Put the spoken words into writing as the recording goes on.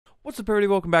What's up, everybody?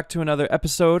 Welcome back to another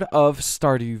episode of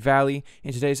Stardew Valley.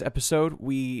 In today's episode,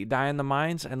 we die in the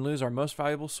mines and lose our most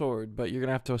valuable sword, but you're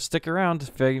gonna have to stick around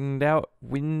to find out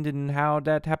when and how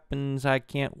that happens. I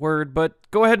can't word, but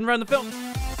go ahead and run the film.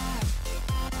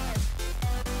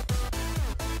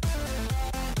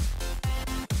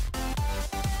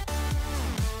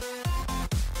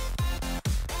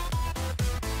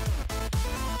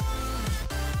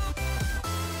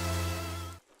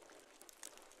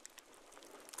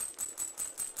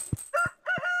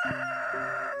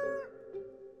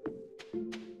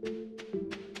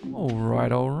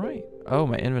 Alright. Oh,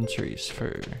 my inventory's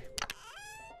for...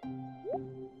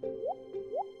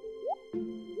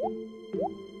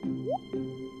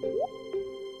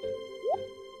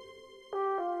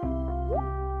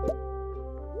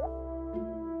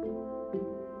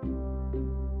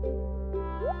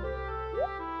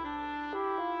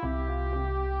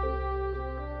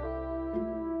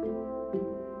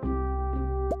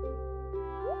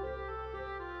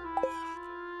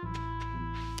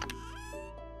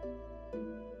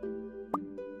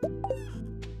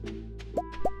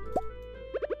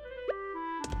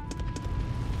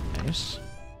 Nice.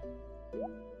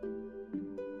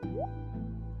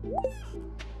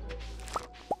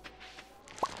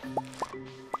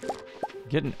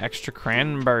 Getting extra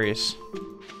cranberries.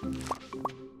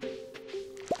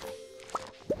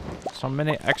 So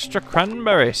many extra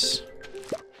cranberries.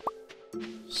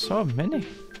 So many.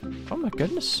 Oh my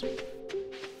goodness.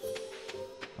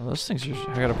 Well, those things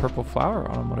are... I got a purple flower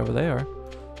on them, whatever they are.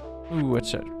 Ooh,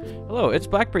 what's it? Hello, it's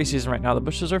blackberry season right now. The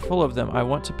bushes are full of them. I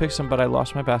want to pick some, but I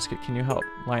lost my basket. Can you help?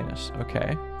 Linus.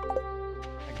 Okay.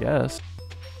 I guess.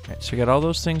 Alright, so we got all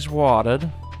those things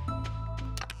watered.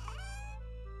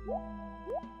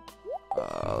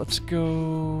 Let's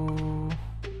go...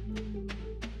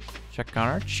 check on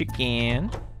our chicken.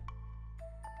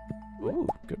 Ooh,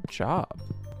 good job.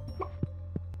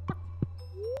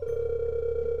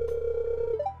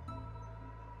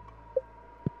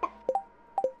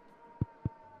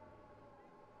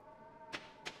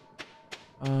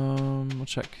 We'll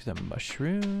check the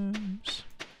mushrooms.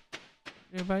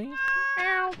 Everybody?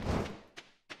 Ow.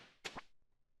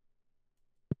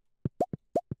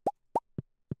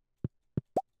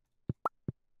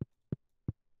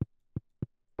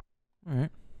 Alright.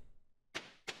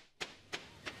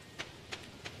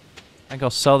 I think I'll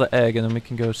sell the egg and then we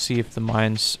can go see if the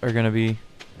mines are gonna be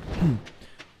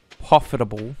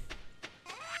profitable.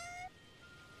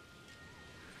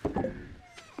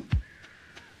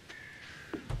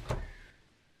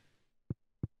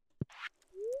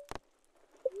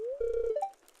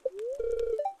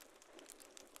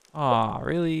 Aw,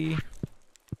 really?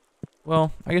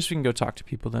 Well, I guess we can go talk to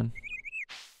people then.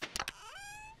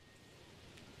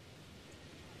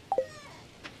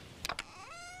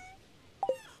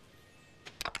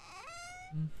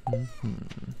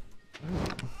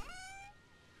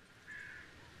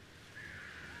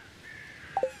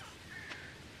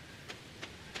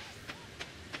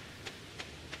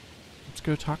 Let's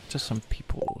go talk to some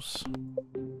peoples.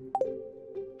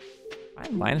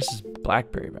 Find Linus's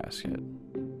blackberry basket.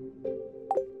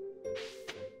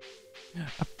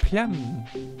 A plum.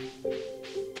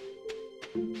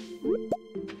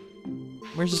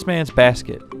 Where's this man's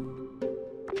basket?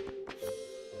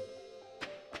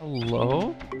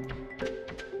 Hello?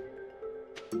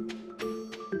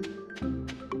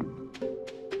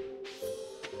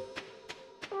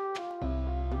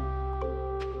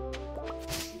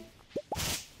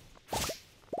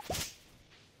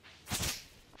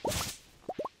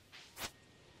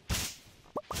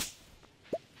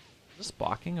 Is this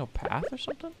blocking a path or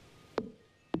something?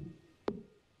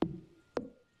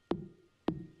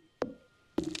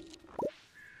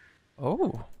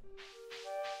 Oh.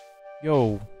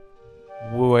 Yo.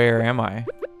 Where am I?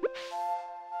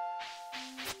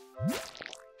 This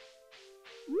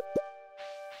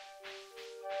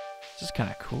is kind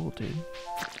of cool, dude.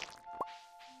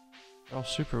 They're all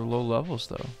super low levels,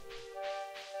 though.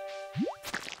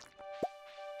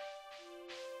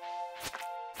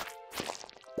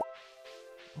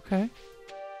 Okay.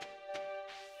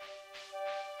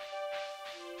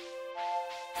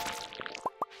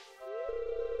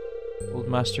 Old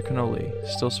Master Cannoli,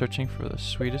 still searching for the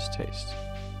sweetest taste.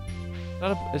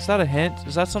 Is that a hint?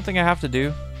 Is that something I have to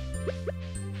do?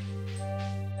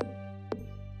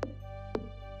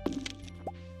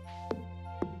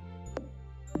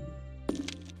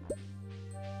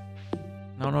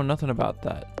 I don't know nothing about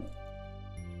that.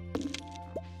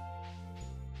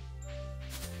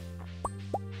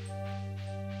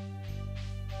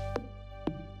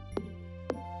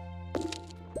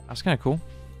 That's kind of cool.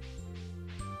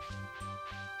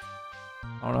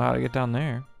 I don't know how to get down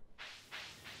there.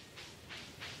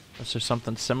 Unless there's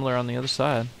something similar on the other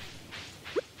side.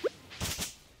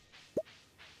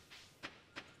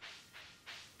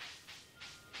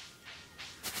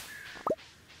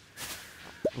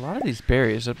 A lot of these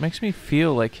berries, it makes me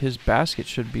feel like his basket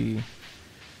should be...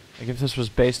 Like if this was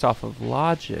based off of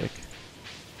logic,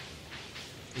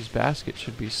 his basket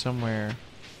should be somewhere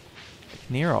like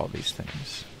near all these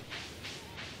things.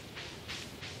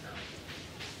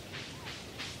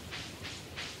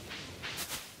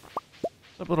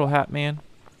 What's up, little hat man?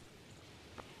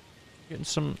 Getting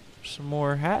some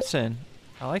more hats in.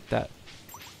 I like that.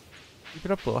 Keep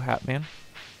it up, little hat man.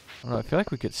 I don't know, I feel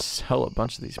like we could sell a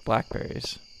bunch of these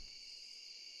blackberries.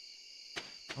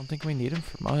 I don't think we need them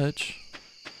for much.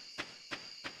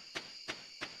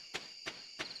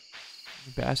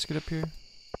 Basket up here?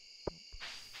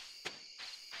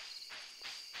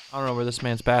 I don't know where this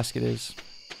man's basket is.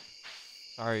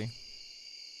 Sorry.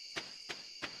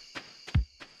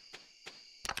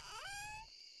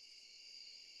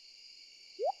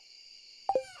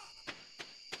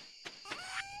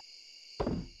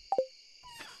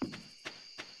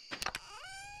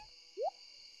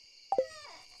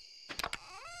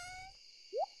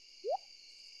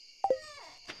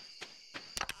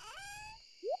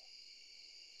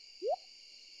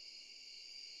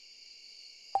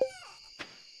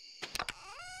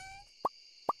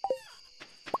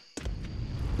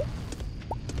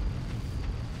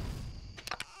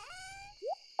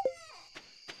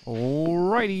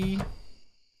 Alrighty.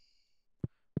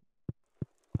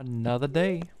 Another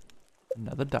day,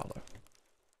 another dollar.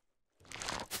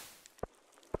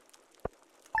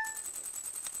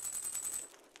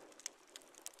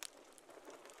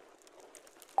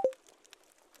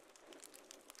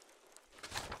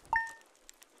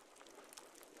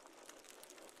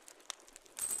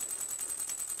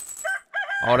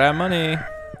 All that money.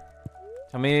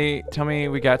 Tell me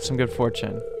we got some good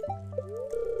fortune.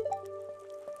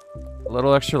 A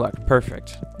little extra luck.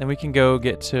 Perfect. Then we can go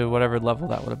get to whatever level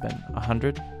that would have been.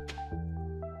 100?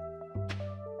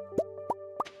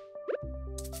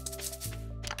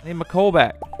 I need my coal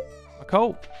back. My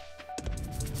coal.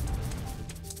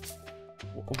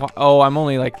 Oh, I'm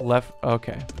only like left.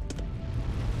 Okay.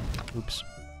 Oops.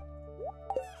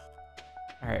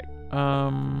 Alright.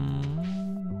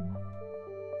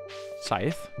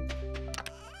 Scythe.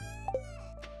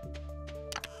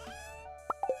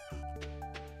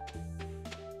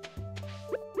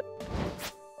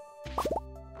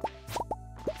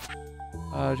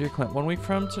 Dear Clint, 1 week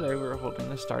from today, we're holding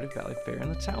the Stardew Valley Fair in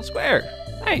the town square.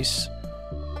 Nice!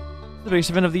 The biggest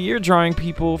event of the year, drawing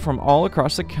people from all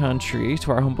across the country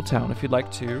to our humble town. If you'd like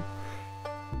to,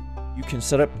 you can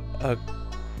set up a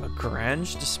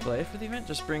garage display for the event.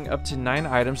 Just bring up to 9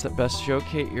 items that best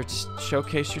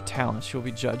showcase your talents. You'll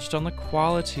be judged on the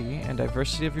quality and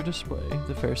diversity of your display.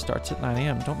 The fair starts at 9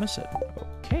 a.m. Don't miss it.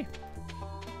 Okay.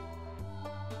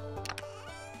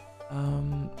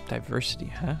 Diversity,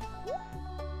 huh?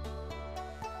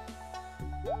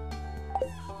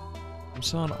 I'm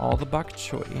selling all the bok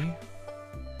choy.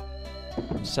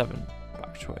 7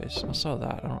 bok choys. I'll sell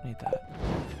that. I don't need that.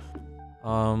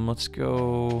 Let's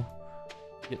go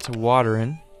get to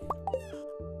watering.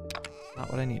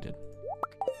 Not what I needed.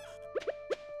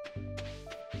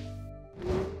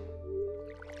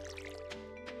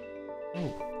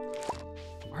 Oh.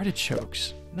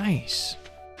 Artichokes. Nice.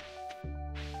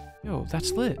 Yo,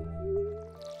 that's lit.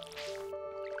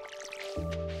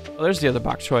 Oh, there's the other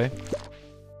bok choy.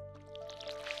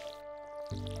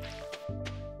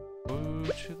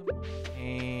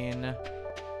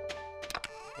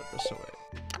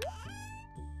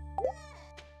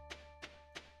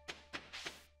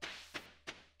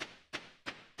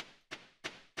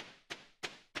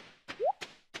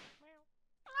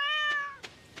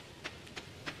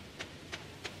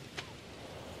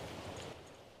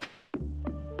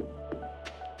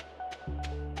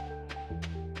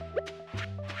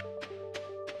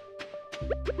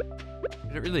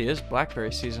 It really is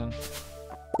blackberry season.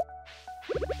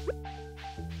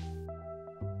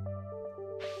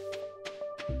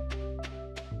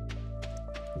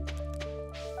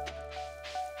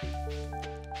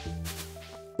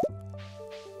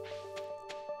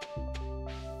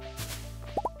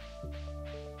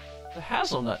 The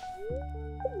hazelnut.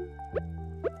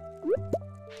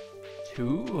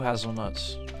 2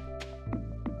 hazelnuts.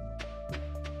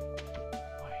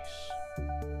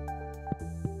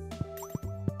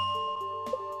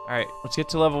 Alright, let's get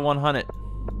to level 100.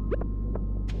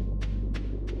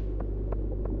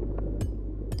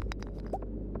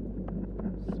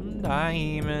 Some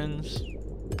diamonds.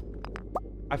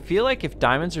 I feel like if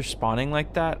diamonds are spawning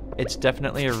like that, it's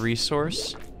definitely a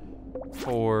resource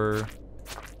for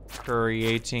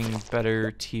creating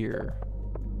better tier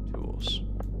tools.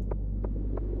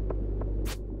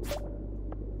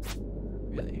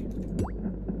 Really?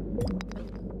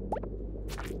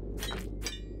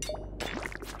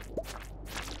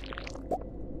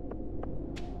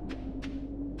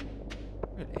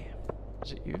 Really?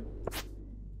 Is it you?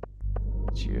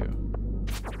 It's you.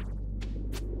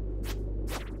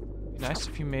 Be nice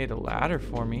if you made a ladder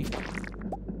for me.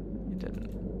 You didn't.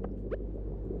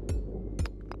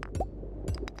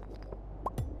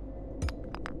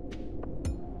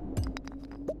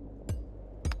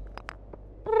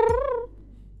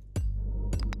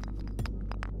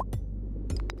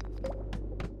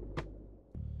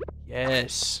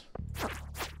 Yes.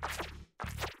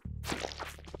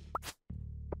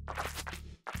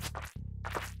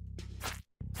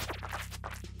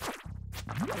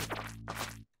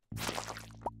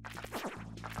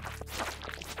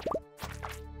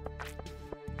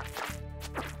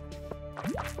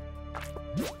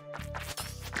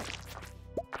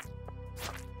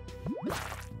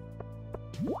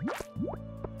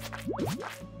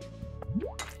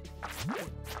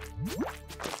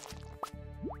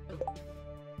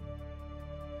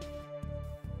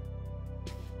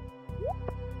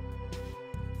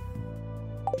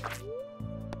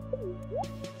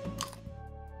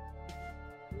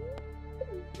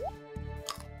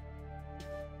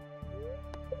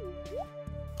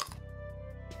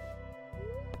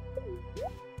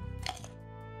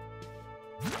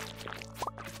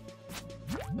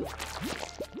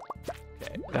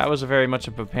 Okay, that was very much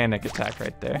of a panic attack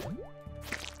right there.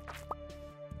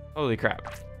 Holy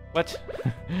crap. What?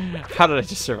 How did I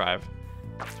just survive?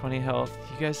 20 health.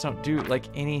 You guys don't do, like,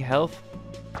 any health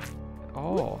at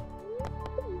all.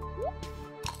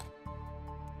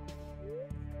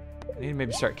 I need to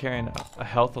maybe start carrying a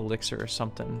health elixir or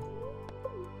something.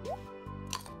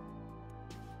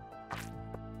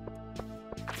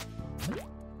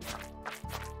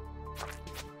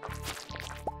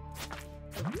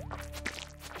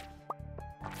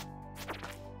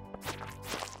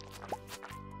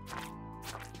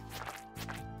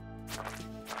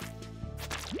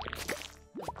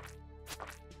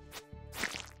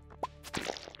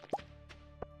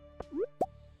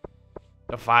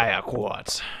 The fire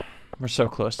quartz. We're so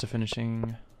close to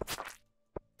finishing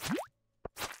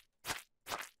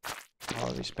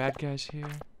all these bad guys here.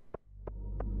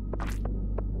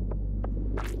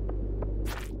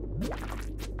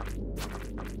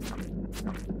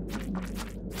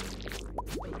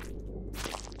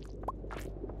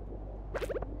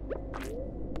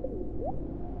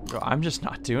 Bro, I'm just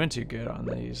not doing too good on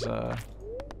these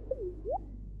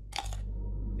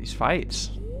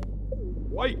fights.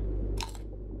 Wait.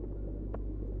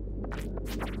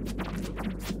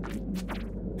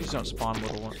 Please don't spawn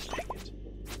little ones. Dang it.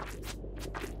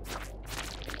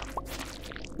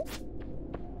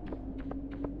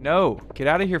 No! Get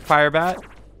out of here, Firebat!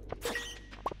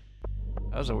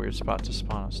 That was a weird spot to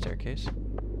spawn a staircase.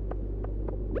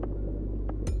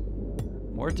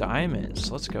 More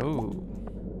diamonds. Let's go.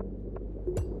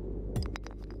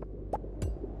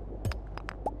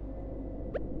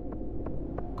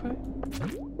 Okay.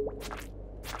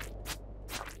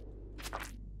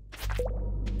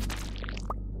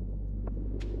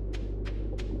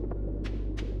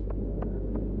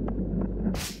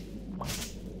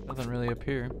 Nothing really up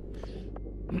here.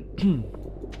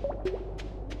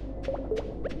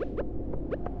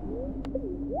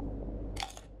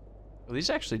 Well, these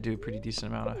actually do a pretty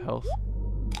decent amount of health.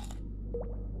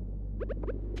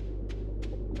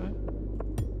 Okay.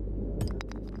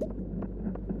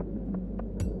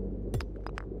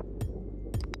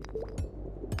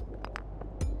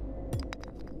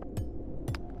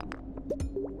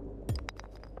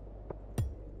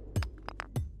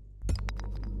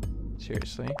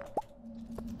 Seriously?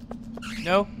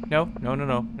 No, no, no, no,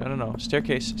 no, no, no, no.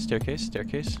 Staircase, staircase,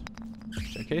 staircase,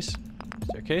 staircase,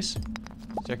 staircase,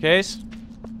 staircase.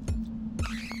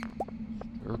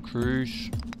 Staircase.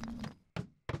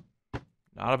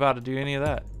 Not about to do any of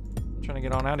that. I'm trying to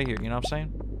get on out of here, you know what I'm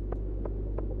saying?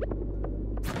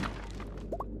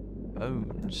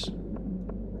 Bones.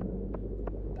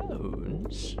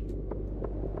 Bones.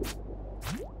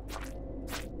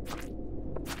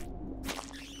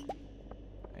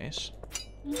 Nice.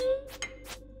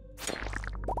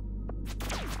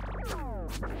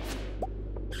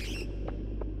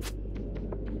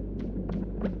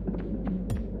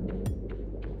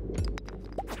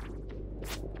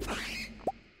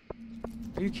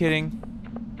 Are you kidding?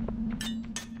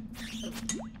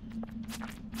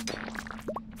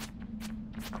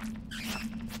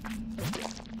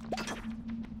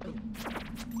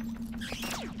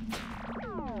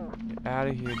 out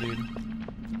of here, dude.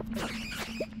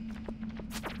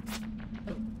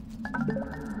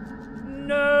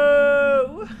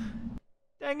 No!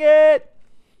 Dang it!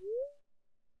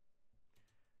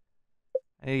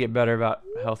 I need to get better about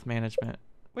health management.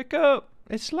 Wake up!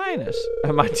 It's Linus.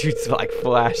 My dude's like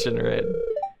flashing red.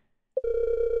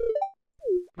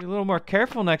 Be a little more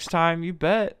careful next time, you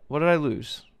bet. What did I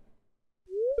lose?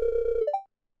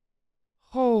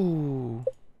 Oh.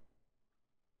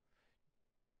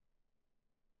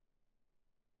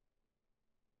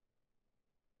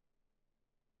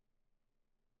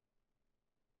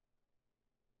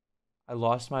 I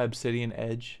lost my obsidian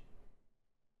edge.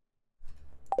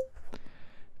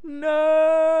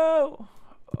 No!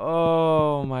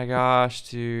 Oh my gosh,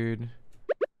 dude.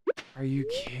 Are you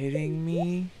kidding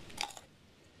me?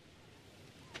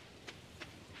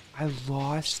 I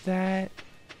lost that?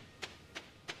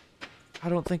 I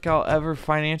don't think I'll ever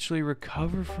financially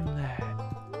recover from that.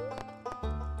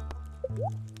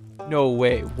 No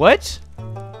way. What?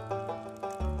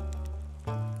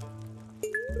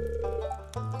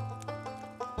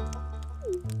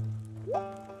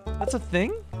 That's a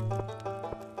thing?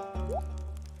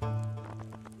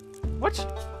 What?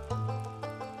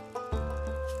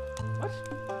 What?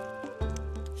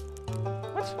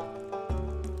 What?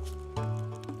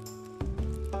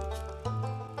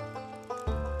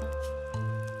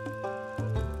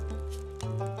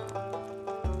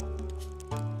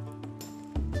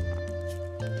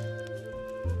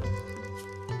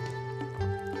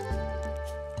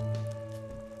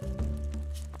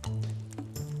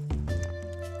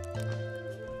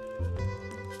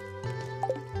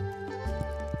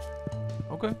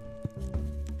 Okay.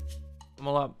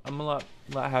 I'm a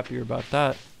lot happier about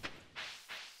that.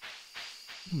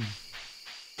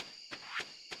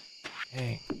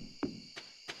 Dang.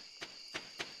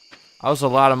 That was a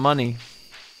lot of money,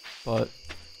 but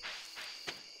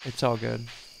it's all good.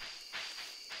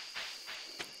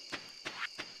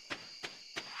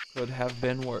 Could have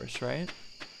been worse, right?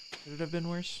 Could it have been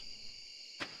worse?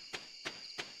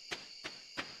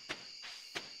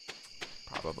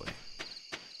 Probably.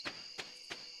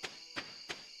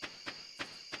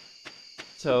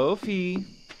 Sophie.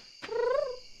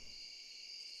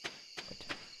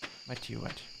 What do you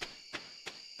want?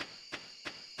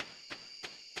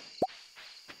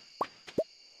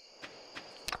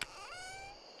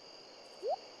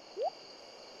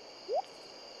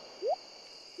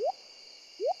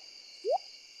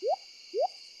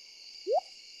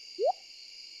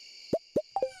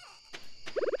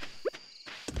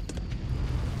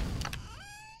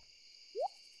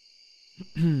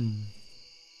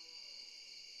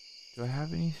 Do I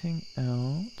have anything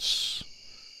else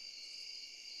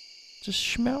to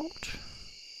smelt?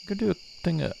 I could do a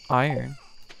thing of iron.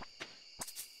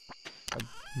 I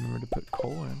remember to put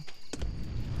coal in.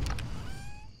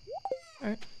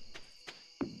 Alright.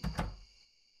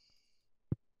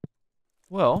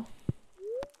 Well,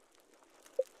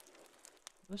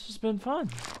 this has been fun.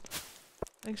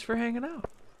 Thanks for hanging out.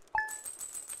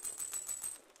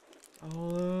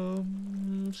 I'll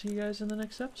see you guys in the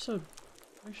next episode.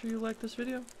 Make sure you like this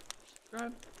video,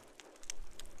 subscribe.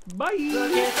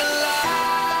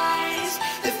 Bye!